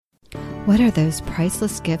What are those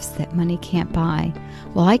priceless gifts that money can't buy?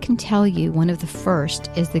 Well, I can tell you one of the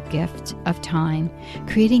first is the gift of time,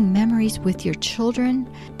 creating memories with your children.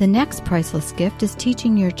 The next priceless gift is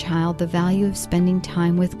teaching your child the value of spending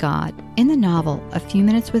time with God. In the novel, A Few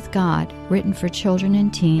Minutes with God, written for children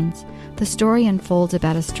and teens, the story unfolds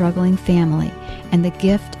about a struggling family and the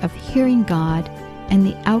gift of hearing God and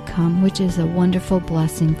the outcome, which is a wonderful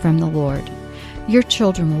blessing from the Lord. Your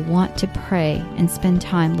children will want to pray and spend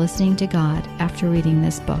time listening to God after reading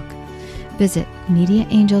this book. Visit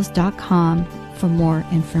MediaAngels.com for more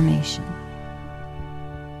information.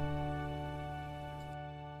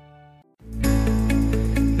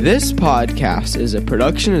 This podcast is a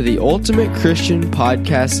production of the Ultimate Christian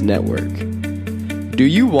Podcast Network. Do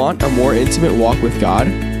you want a more intimate walk with God?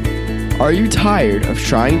 Are you tired of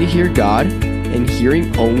trying to hear God and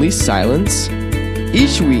hearing only silence?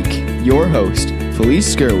 Each week, your host,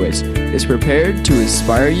 Felice Skirwitz, is prepared to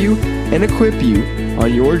inspire you and equip you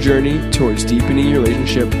on your journey towards deepening your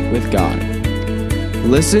relationship with God.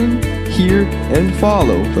 Listen, hear, and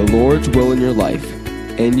follow the Lord's will in your life,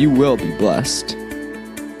 and you will be blessed.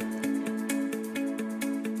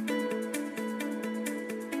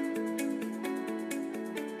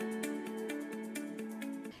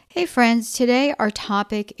 Hey friends, today our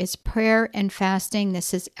topic is prayer and fasting.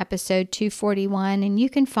 This is episode 241, and you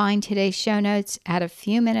can find today's show notes at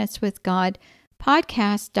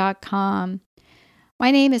afewminuteswithgodpodcast.com.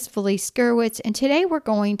 My name is Felice Skirwitz, and today we're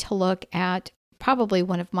going to look at probably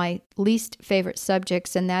one of my least favorite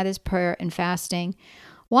subjects, and that is prayer and fasting.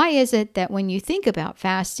 Why is it that when you think about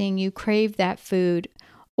fasting, you crave that food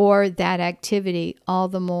or that activity all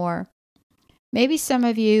the more? Maybe some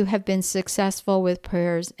of you have been successful with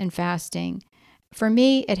prayers and fasting. For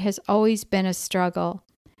me, it has always been a struggle.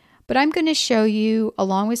 But I'm going to show you,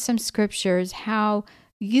 along with some scriptures, how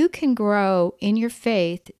you can grow in your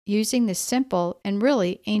faith using this simple and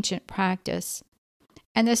really ancient practice.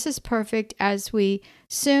 And this is perfect as we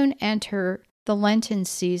soon enter the Lenten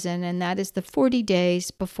season, and that is the 40 days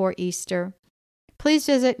before Easter. Please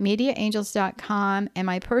visit MediaAngels.com and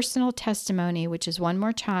my personal testimony, which is One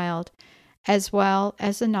More Child, as well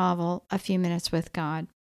as the novel, A Few Minutes with God.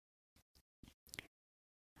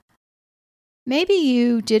 Maybe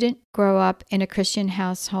you didn't grow up in a Christian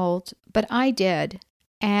household, but I did.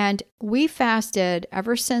 And we fasted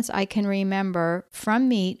ever since I can remember from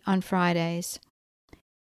meat on Fridays.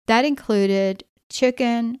 That included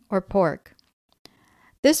chicken or pork.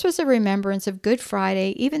 This was a remembrance of Good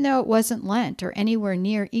Friday, even though it wasn't Lent or anywhere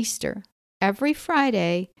near Easter. Every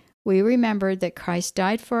Friday, we remembered that Christ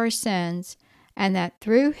died for our sins and that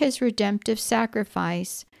through his redemptive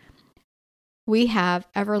sacrifice, we have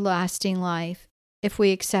everlasting life if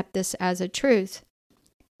we accept this as a truth.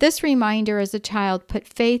 This reminder as a child put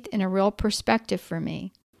faith in a real perspective for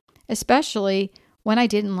me, especially when I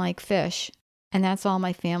didn't like fish, and that's all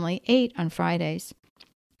my family ate on Fridays.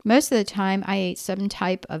 Most of the time, I ate some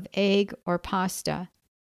type of egg or pasta.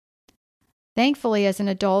 Thankfully, as an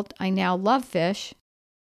adult, I now love fish.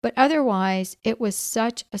 But otherwise, it was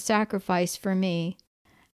such a sacrifice for me.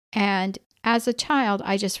 And as a child,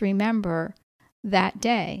 I just remember that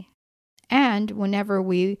day. And whenever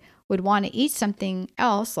we would want to eat something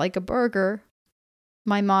else, like a burger,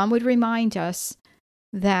 my mom would remind us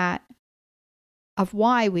of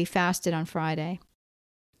why we fasted on Friday.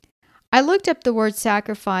 I looked up the word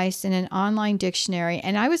sacrifice in an online dictionary,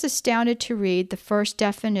 and I was astounded to read the first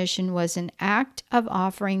definition was an act of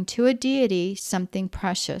offering to a deity something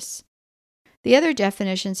precious. The other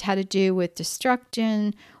definitions had to do with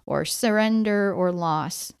destruction or surrender or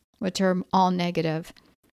loss, which are all negative.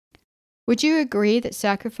 Would you agree that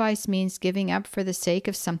sacrifice means giving up for the sake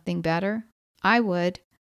of something better? I would.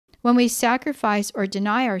 When we sacrifice or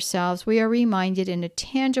deny ourselves, we are reminded in a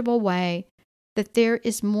tangible way that there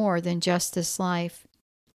is more than just this life.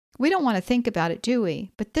 We don't want to think about it, do we?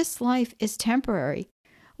 But this life is temporary.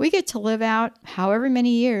 We get to live out however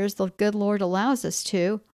many years the good Lord allows us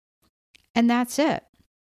to, and that's it.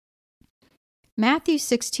 Matthew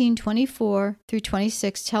 16:24 through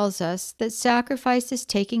 26 tells us that sacrifice is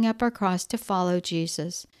taking up our cross to follow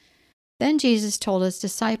Jesus. Then Jesus told his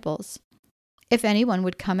disciples, "If anyone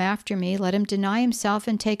would come after me, let him deny himself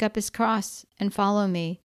and take up his cross and follow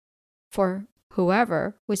me. For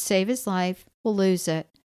whoever would save his life will lose it,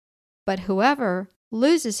 but whoever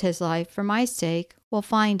loses his life for my sake will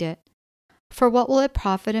find it. For what will it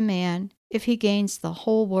profit a man if he gains the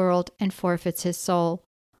whole world and forfeits his soul?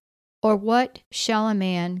 Or what shall a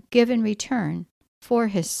man give in return for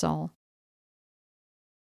his soul?"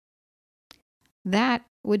 That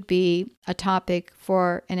would be a topic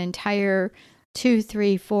for an entire 2,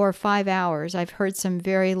 3, 4, 5 hours. I've heard some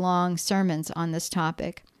very long sermons on this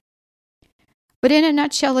topic. But in a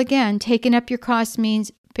nutshell, again, taking up your cross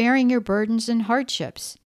means bearing your burdens and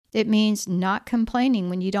hardships. It means not complaining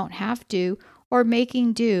when you don't have to or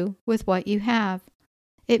making do with what you have.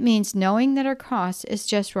 It means knowing that our cross is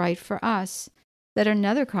just right for us, that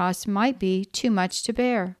another cross might be too much to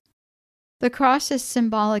bear. The cross is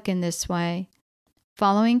symbolic in this way.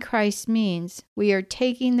 Following Christ means we are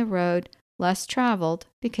taking the road less traveled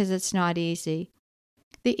because it's not easy.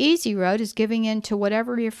 The easy road is giving in to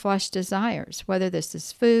whatever your flesh desires, whether this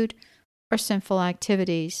is food or sinful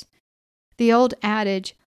activities. The old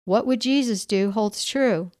adage, "What would Jesus do?" holds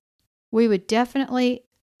true. We would definitely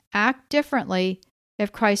act differently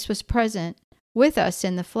if Christ was present with us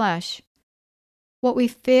in the flesh. What we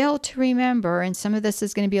fail to remember, and some of this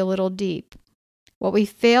is going to be a little deep, what we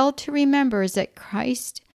fail to remember is that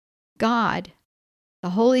Christ, God,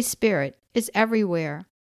 the Holy Spirit, is everywhere.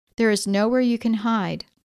 There is nowhere you can hide.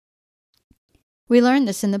 We learn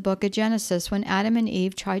this in the book of Genesis when Adam and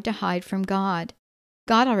Eve tried to hide from God.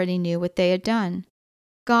 God already knew what they had done.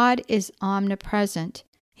 God is omnipresent.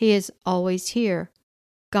 He is always here.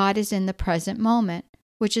 God is in the present moment,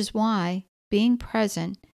 which is why being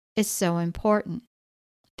present is so important.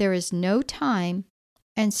 There is no time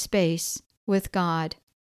and space with God.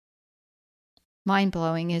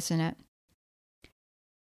 Mind-blowing, isn't it?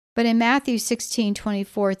 But in Matthew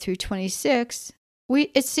 16:24 through 26,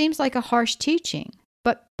 it seems like a harsh teaching,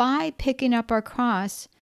 but by picking up our cross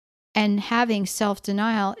and having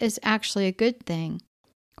self-denial is actually a good thing.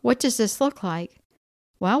 What does this look like?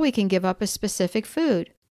 Well, we can give up a specific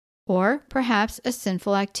food, or perhaps a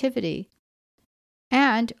sinful activity.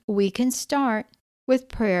 And we can start with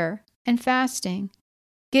prayer and fasting.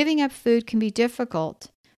 Giving up food can be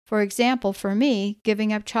difficult. For example, for me,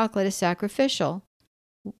 giving up chocolate is sacrificial.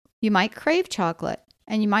 You might crave chocolate,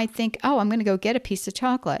 and you might think, oh, I'm going to go get a piece of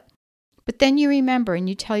chocolate. But then you remember and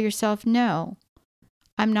you tell yourself, no,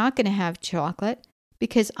 I'm not going to have chocolate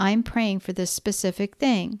because I'm praying for this specific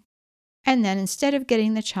thing. And then instead of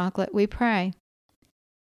getting the chocolate, we pray.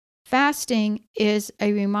 Fasting is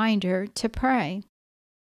a reminder to pray.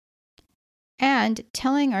 And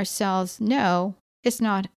telling ourselves no is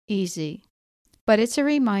not easy, but it's a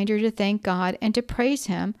reminder to thank God and to praise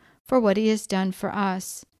Him for what He has done for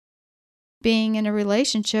us. Being in a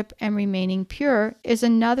relationship and remaining pure is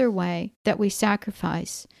another way that we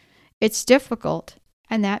sacrifice. It's difficult,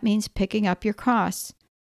 and that means picking up your cross.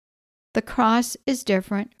 The cross is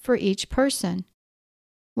different for each person.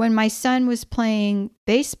 When my son was playing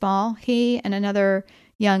baseball, he and another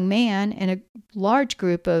young man and a large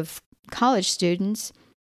group of college students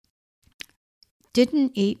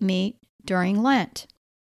didn't eat meat during Lent.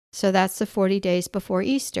 So that's the 40 days before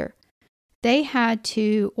Easter. They had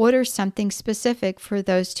to order something specific for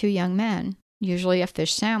those two young men, usually a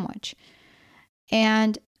fish sandwich.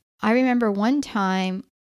 And I remember one time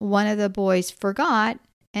one of the boys forgot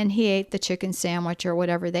and he ate the chicken sandwich or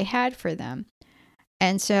whatever they had for them.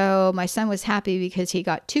 And so my son was happy because he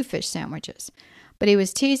got 2 fish sandwiches. But he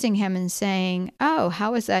was teasing him and saying, oh,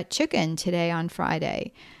 how was that chicken today on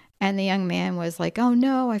Friday? And the young man was like, oh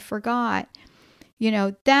no, I forgot. You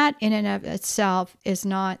know, that in and of itself is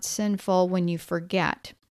not sinful when you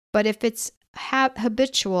forget. But if it's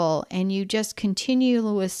habitual and you just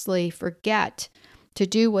continuously forget to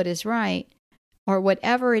do what is right, or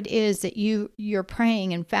whatever it is that you're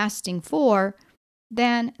praying and fasting for,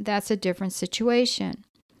 then that's a different situation.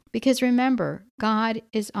 Because remember, God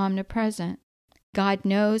is omnipresent. God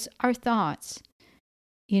knows our thoughts.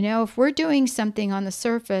 You know, if we're doing something on the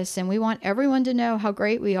surface and we want everyone to know how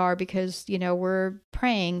great we are because, you know, we're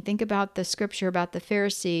praying, think about the scripture about the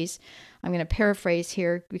Pharisees. I'm going to paraphrase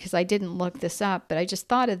here because I didn't look this up, but I just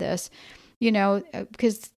thought of this, you know,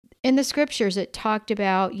 because in the scriptures it talked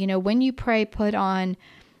about, you know, when you pray,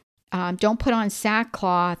 don't put on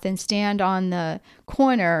sackcloth and stand on the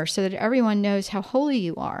corner so that everyone knows how holy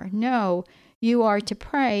you are. No, you are to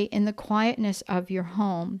pray in the quietness of your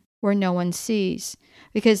home where no one sees,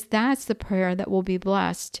 because that's the prayer that will be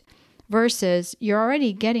blessed, versus you're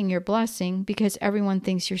already getting your blessing because everyone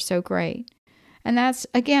thinks you're so great. And that's,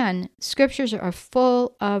 again, scriptures are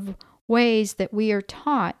full of ways that we are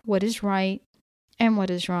taught what is right and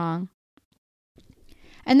what is wrong.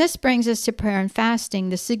 And this brings us to prayer and fasting.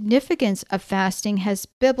 The significance of fasting has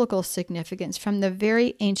biblical significance from the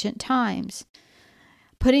very ancient times.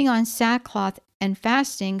 Putting on sackcloth and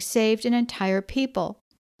fasting saved an entire people.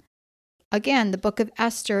 Again, the book of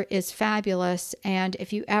Esther is fabulous, and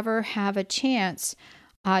if you ever have a chance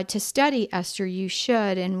to study Esther, you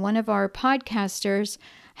should. And one of our podcasters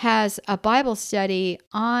has a Bible study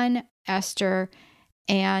on Esther,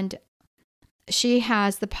 and she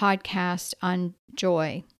has the podcast on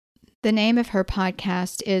joy. The name of her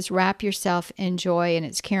podcast is Wrap Yourself in Joy, and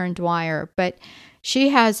it's Karen Dwyer. But she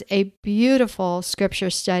has a beautiful scripture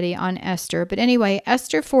study on Esther. But anyway,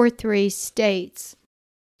 Esther 4:3 states,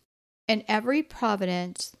 "In every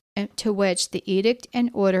province to which the edict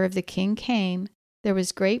and order of the king came, there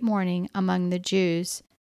was great mourning among the Jews,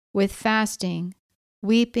 with fasting,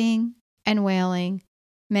 weeping, and wailing.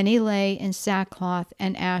 Many lay in sackcloth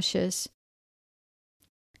and ashes."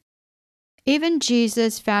 Even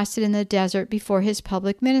Jesus fasted in the desert before his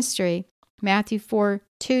public ministry. Matthew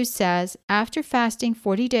 4:2 says, "After fasting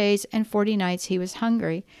 40 days and 40 nights, he was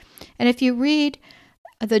hungry." And if you read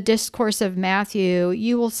the discourse of Matthew,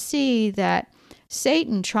 you will see that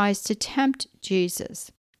Satan tries to tempt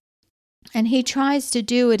Jesus. And he tries to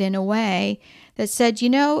do it in a way that said,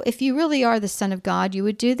 if you really are the Son of God, you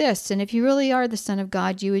would do this. And if you really are the Son of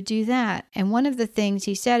God, you would do that. And one of the things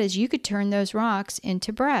he said is you could turn those rocks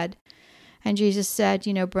into bread. And Jesus said,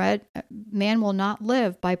 man will not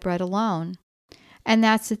live by bread alone. And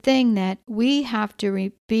that's the thing, that we have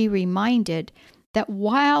to be reminded that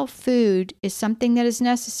while food is something that is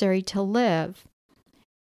necessary to live,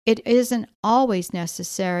 it isn't always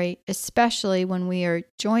necessary, especially when we are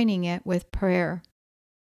joining it with prayer.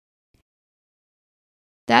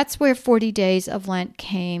 That's where 40 days of Lent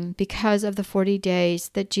came, because of the 40 days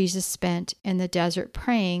that Jesus spent in the desert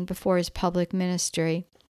praying before his public ministry.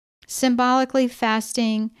 Symbolically,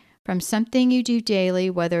 fasting from something you do daily,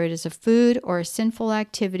 whether it is a food or a sinful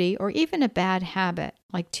activity or even a bad habit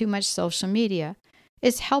like too much social media,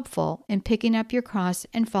 is helpful in picking up your cross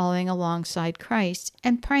and following alongside Christ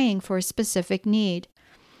and praying for a specific need.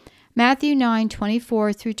 Matthew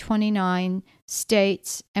 9:24 through 29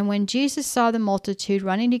 states, "And when Jesus saw the multitude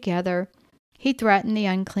running together, he threatened the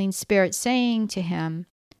unclean spirit, saying to him,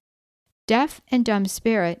 'Deaf and dumb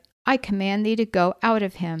spirit, I command thee to go out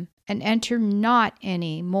of him, and enter not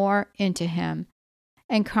any more into him.'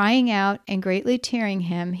 And crying out and greatly tearing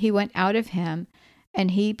him, he went out of him,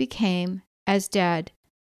 and he became as dead,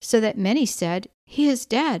 so that many said, 'He is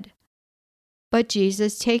dead.' But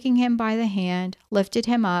Jesus, taking him by the hand, lifted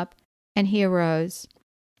him up, and he arose.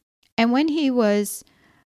 And when he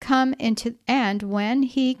came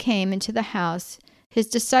into the house, his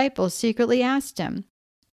disciples secretly asked him,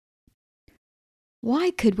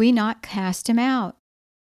 'Why could we not cast him out?'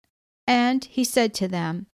 And he said to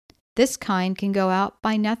them, 'This kind can go out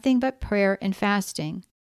by nothing but prayer and fasting.'"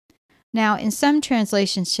 Now, in some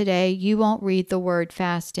translations today, you won't read the word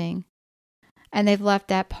fasting, and they've left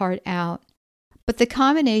that part out. But the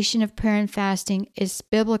combination of prayer and fasting is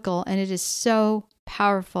biblical, and it is so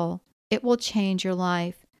powerful. It will change your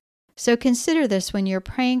life. So consider this when you're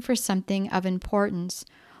praying for something of importance,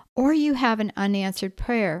 or you have an unanswered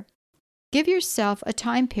prayer. Give yourself a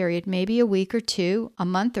time period, maybe a week or two, a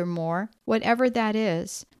month or more, whatever that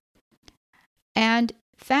is, and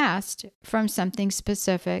fast from something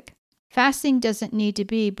specific. Fasting doesn't need to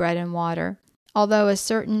be bread and water, although a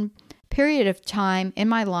certain period of time in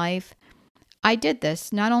my life, I did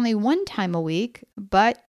this not only one time a week,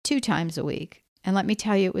 but 2 times a week. And let me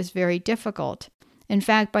tell you, it was very difficult. In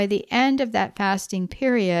fact, by the end of that fasting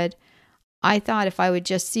period, I thought if I would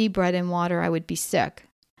just see bread and water, I would be sick.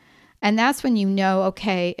 And that's when you know,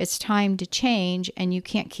 okay, it's time to change and you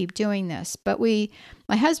can't keep doing this. But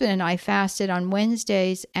my husband and I fasted on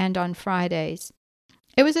Wednesdays and on Fridays.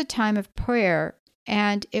 It was a time of prayer,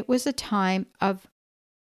 and it was a time of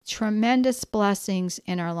tremendous blessings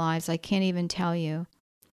in our lives. I can't even tell you.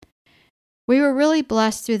 We were really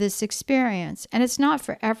blessed through this experience, and it's not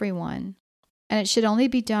for everyone. And it should only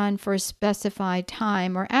be done for a specified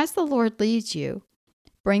time or as the Lord leads you.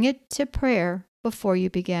 Bring it to prayer before you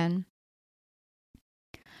begin.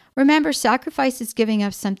 Remember, sacrifice is giving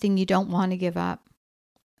up something you don't want to give up.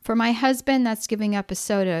 For my husband, that's giving up a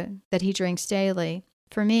soda that he drinks daily.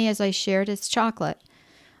 For me, as I shared, it's chocolate.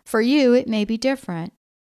 For you, it may be different.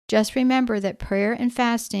 Just remember that prayer and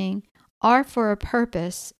fasting are for a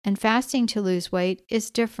purpose, and fasting to lose weight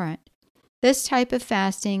is different. This type of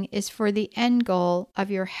fasting is for the end goal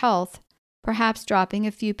of your health, perhaps dropping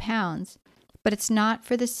a few pounds, but it's not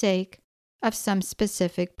for the sake of some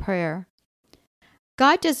specific prayer.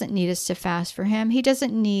 God doesn't need us to fast for him. He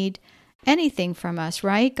doesn't need anything from us,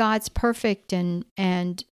 right? God's perfect and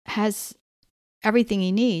has everything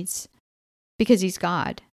he needs because he's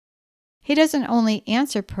God. He doesn't only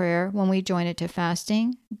answer prayer when we join it to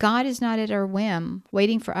fasting. God is not at our whim,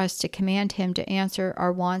 waiting for us to command him to answer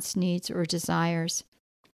our wants, needs, or desires.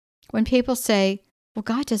 When people say, well,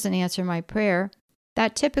 God doesn't answer my prayer,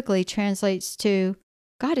 that typically translates to,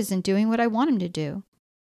 God isn't doing what I want him to do.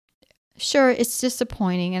 Sure, it's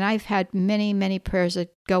disappointing, and I've had many, many prayers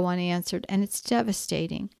that go unanswered, and it's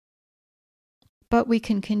devastating. But we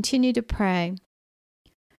can continue to pray.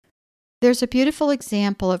 There's a beautiful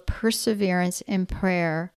example of perseverance in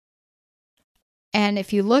prayer. And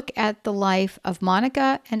if you look at the life of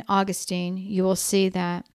Monica and Augustine, you will see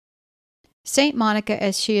that. Saint Monica,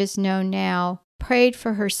 as she is known now, prayed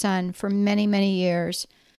for her son for many, many years.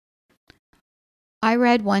 I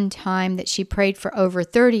read one time that she prayed for over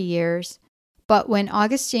 30 years, but when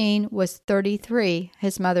Augustine was 33,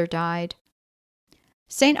 his mother died.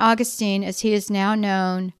 Saint Augustine, as he is now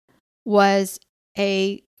known, was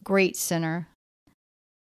a great sinner.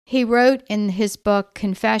 He wrote in his book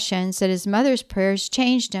Confessions that his mother's prayers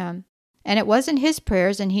changed him, and it wasn't his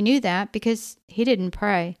prayers, and he knew that because he didn't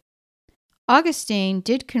pray. Augustine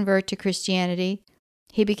did convert to Christianity.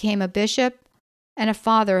 He became a bishop and a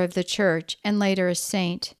father of the church, and later a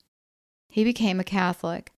saint. He became a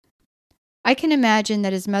Catholic. I can imagine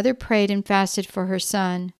that his mother prayed and fasted for her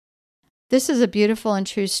son. This is a beautiful and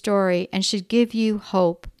true story and should give you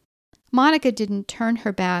hope. Monica didn't turn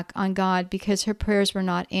her back on God because her prayers were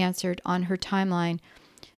not answered on her timeline.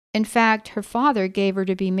 In fact, her father gave her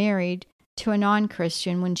to be married to a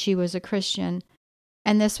non-Christian when she was a Christian,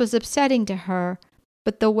 and this was upsetting to her,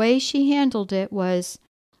 but the way she handled it was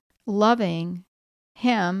loving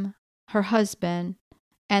him, her husband,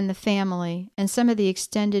 and the family, and some of the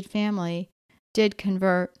extended family did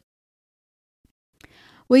convert.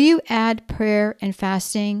 Will you add prayer and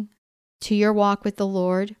fasting to your walk with the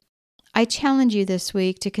Lord? I challenge you this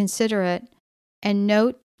week to consider it and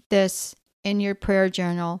note this in your prayer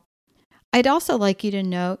journal. I'd also like you to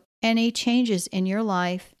note any changes in your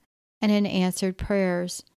life and in answered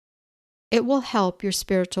prayers. It will help your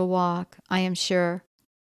spiritual walk, I am sure.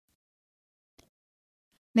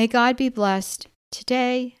 May God be blessed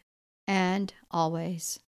today and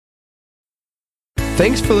always.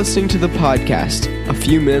 Thanks for listening to the podcast, A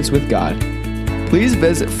Few Minutes with God. Please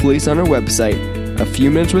visit Felice on our website,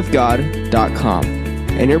 afewminuteswithgod.com,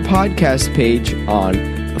 and your podcast page on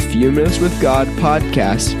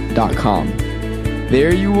afewminuteswithgodpodcast.com.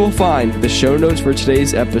 There you will find the show notes for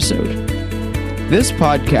today's episode. This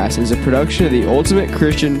podcast is a production of the Ultimate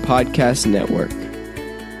Christian Podcast Network.